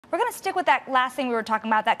We're going to stick with that last thing we were talking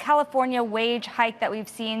about, that California wage hike that we've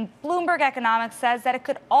seen. Bloomberg Economics says that it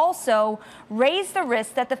could also raise the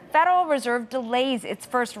risk that the Federal Reserve delays its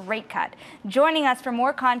first rate cut. Joining us for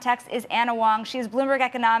more context is Anna Wong. She is Bloomberg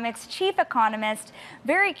Economics chief economist.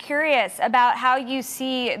 Very curious about how you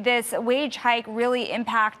see this wage hike really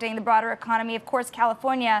impacting the broader economy. Of course,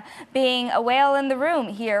 California being a whale in the room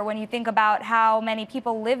here when you think about how many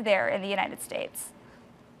people live there in the United States.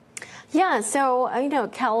 Yeah, so,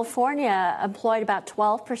 California employed about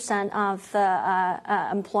 12% of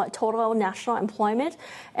the total national employment.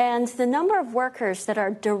 And the number of workers that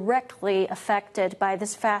are directly affected by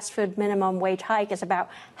this fast food minimum wage hike is about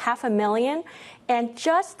 500,000. And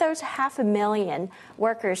just those 500,000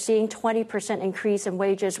 workers seeing 20% increase in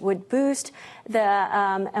wages would boost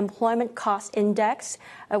the employment cost index,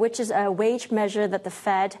 which is a wage measure that the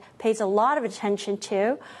Fed pays a lot of attention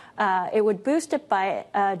to. It would boost it by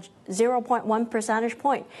 0.1 percentage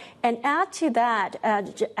point. And add to that,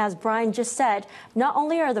 as Brian just said, not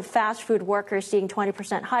only are the fast food workers seeing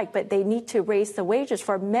 20% hike, but they need to raise the wages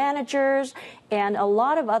for managers and a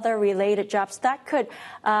lot of other related jobs. That could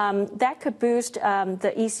boost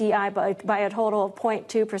the ECI by a total of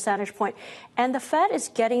 0.2 percentage point. And the Fed is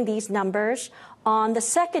getting these numbers on the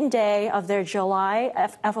second day of their July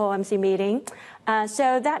FOMC meeting.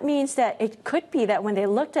 So that means that it could be that when they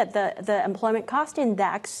looked at the employment cost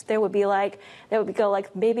index, they would go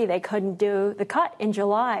like maybe they couldn't do the cut in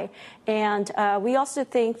July. And we also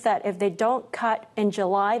think that if they don't cut in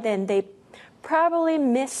July, then they probably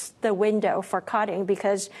miss the window for cutting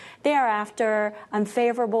because thereafter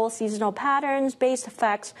unfavorable seasonal patterns, base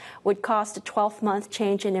effects would cause the 12-month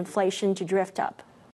change in inflation to drift up.